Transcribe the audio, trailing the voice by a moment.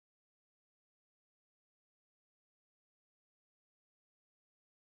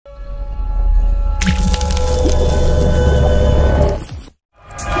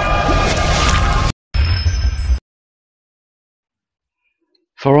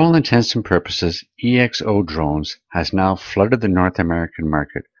For all intents and purposes, EXO Drones has now flooded the North American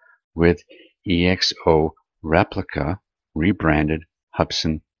market with EXO replica rebranded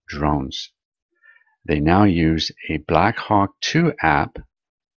Hubsan Drones. They now use a Blackhawk2 app,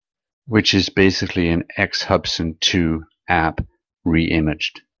 which is basically an ex-Hubsan 2 app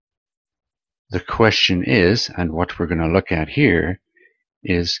re-imaged. The question is, and what we're going to look at here,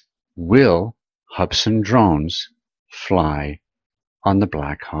 is will Hubsan Drones fly on the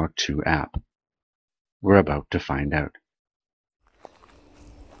Blackhawk2 app? We're about to find out.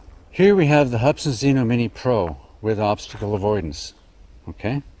 Here we have the Hubsan Zino Mini Pro with obstacle avoidance.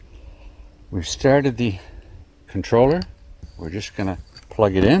 Okay, we've started the controller. We're just going to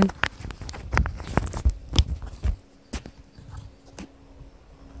plug it in.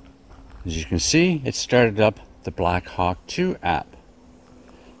 As you can see, it started up the Blackhawk2 app.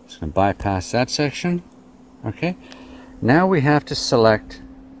 Just going to bypass that section. Okay, now we have to select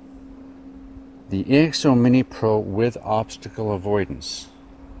the EXO Mini Pro with obstacle avoidance.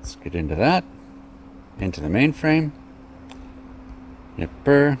 Let's get into that, into the mainframe.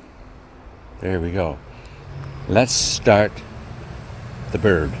 Yipper. There we go. Let's start the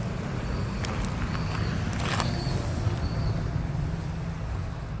bird.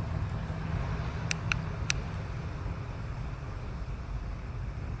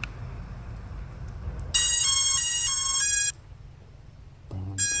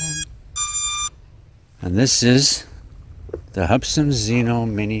 And this is the Hubsan Zino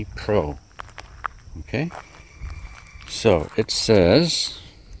Mini Pro. Okay, so it says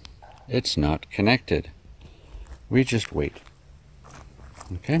it's not connected. We just wait.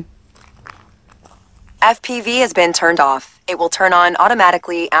 Okay. FPV has been turned off. It will turn on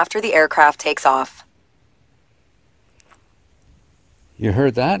automatically after the aircraft takes off. You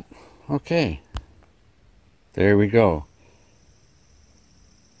heard that? Okay. There we go.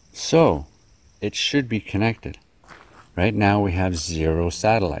 So it should be connected. Right now we have 0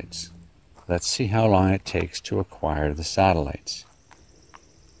 satellites. Let's see how long it takes to acquire the satellites.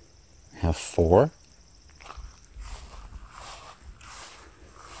 We have 4.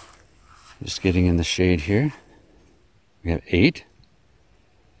 Just getting in the shade here. We have 8.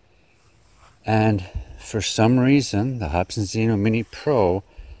 And for some reason, the Hubsan Zino Mini Pro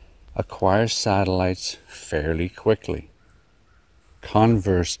acquires satellites fairly quickly.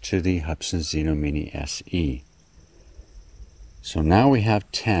 Converse to the Hubsan Zino Mini SE. So now we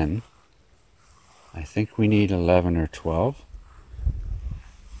have 10. I think we need 11 or 12.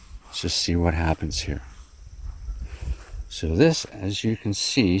 Let's just see what happens here. So this, as you can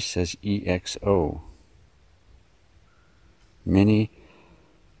see, says EXO. Mini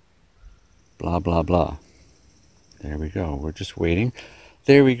blah blah blah. There we go. We're just waiting.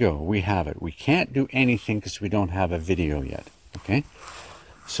 There we go. We have it. We can't do anything because we don't have a video yet. Okay,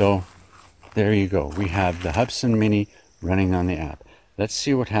 so there you go. We have the Hubsan Mini running on the app. Let's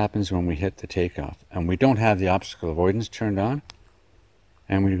see what happens when we hit the takeoff. And we don't have the obstacle avoidance turned on.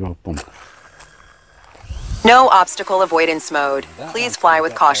 And we go boom. No obstacle avoidance mode. Please fly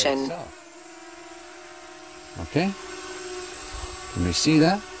with caution. Okay, can we see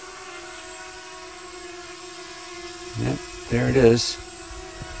that? Yep, there it is.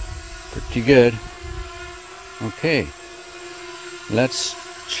 Pretty good. Okay. Let's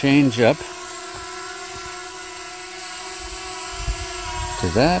change up to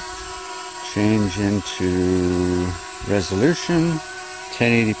that. Change into resolution.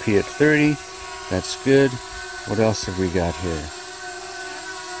 1080p at 30. That's good. What else have we got here?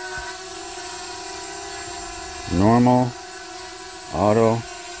 Normal. Auto.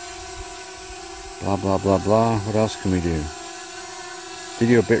 Blah, blah, blah, blah. What else can we do?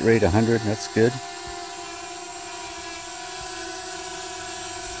 Video bitrate 100. That's good.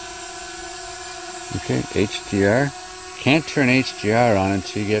 Okay, HDR. Can't turn HDR on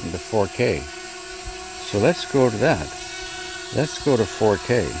until you get into 4K. So let's go to that. Let's go to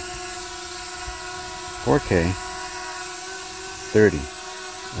 4K. 4K 30.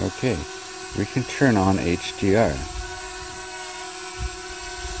 Okay, we can turn on HDR.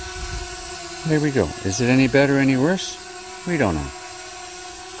 There we go. Is it any better, any worse? We don't know.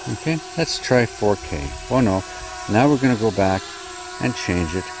 Okay, let's try 4K. Oh no, now we're going to go back and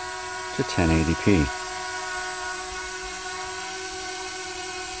change it to 1080p.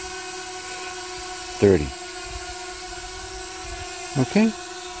 Okay,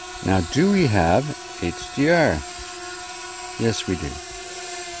 now do we have HDR? Yes, we do.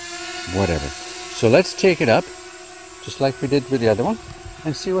 Whatever. So let's take it up, just like we did with the other one,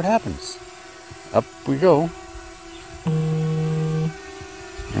 and see what happens. Up we go.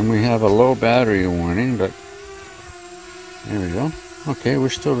 And we have a low battery warning, but there we go. Okay, we're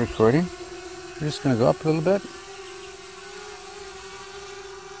still recording. We're just going to go up a little bit.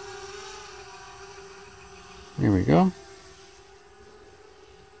 Here we go.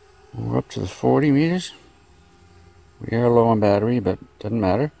 We're up to the 40 meters. We are low on battery, but doesn't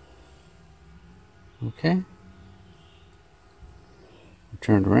matter. Okay. We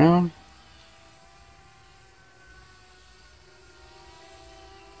turned around.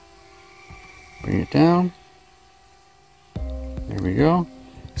 Bring it down. There we go.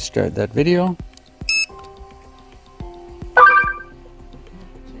 Start that video.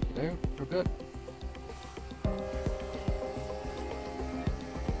 Take it out. We're good.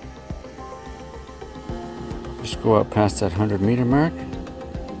 Just go up past that 100-meter mark.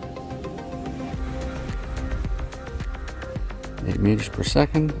 8 meters per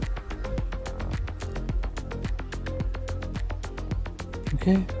second.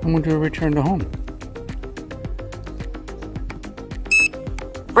 Okay, I'm going to do a return to home.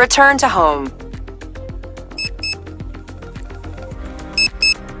 Return to home.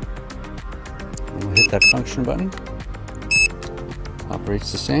 We'll hit that function button.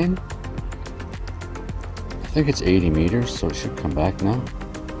 Operates the same. I think it's 80 meters, so it should come back now.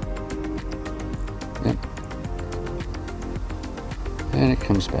 Yep. And it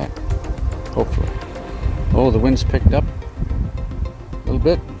comes back, hopefully. Oh, the wind's picked up a little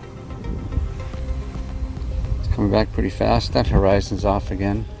bit. It's coming back pretty fast. That horizon's off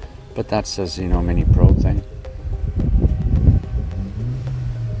again, but that's the Zino Mini Pro thing.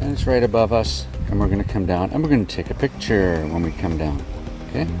 And it's right above us, and we're going to come down, and we're going to take a picture when we come down.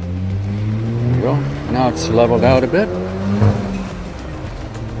 Okay? There we go. Now it's leveled out a bit.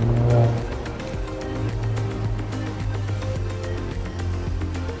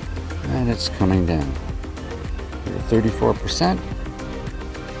 And it's coming down. We're at 34%.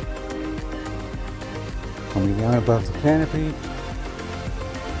 Coming down above the canopy.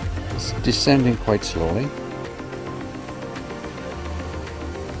 It's descending quite slowly.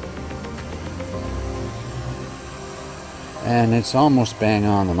 And it's almost bang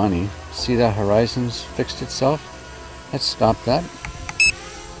on the money. See that horizon's fixed itself? Let's stop that.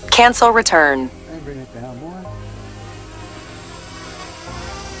 Cancel return. And bring it down more.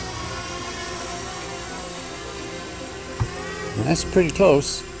 That's pretty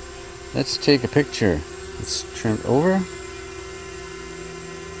close. Let's take a picture. Let's turn it over.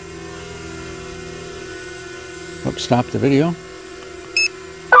 Oops, stop the video. Over.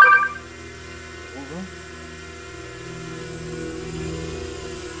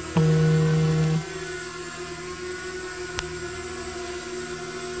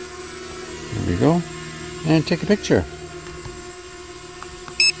 There we go. And take a picture.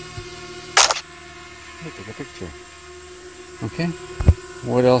 Take a picture. Okay,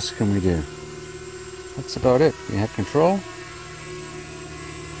 what else can we do? That's about it. We have control.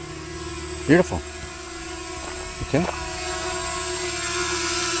 Beautiful. Okay. Up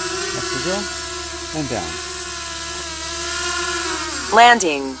we go. And down.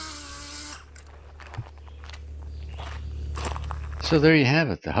 Landing. So there you have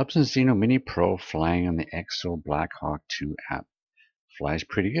it. The Hubsan Zino Mini Pro flying on the EXO Blackhawk2 app. Flies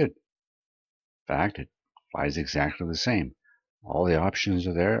pretty good. In fact, it flies exactly the same. All the options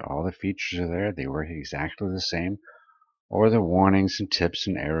are there, all the features are there, they work exactly the same. Or the warnings and tips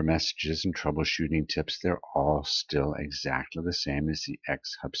and error messages and troubleshooting tips, they're all still exactly the same as the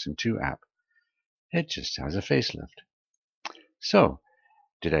X Hubsan 2 app. It just has a facelift. So,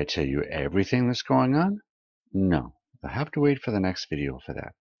 did I tell you everything that's going on? No, I'll have to wait for the next video for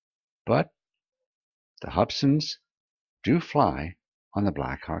that. But the Hubsans do fly on the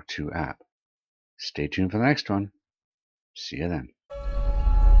Blackhawk 2 app. Stay tuned for the next one. See you then.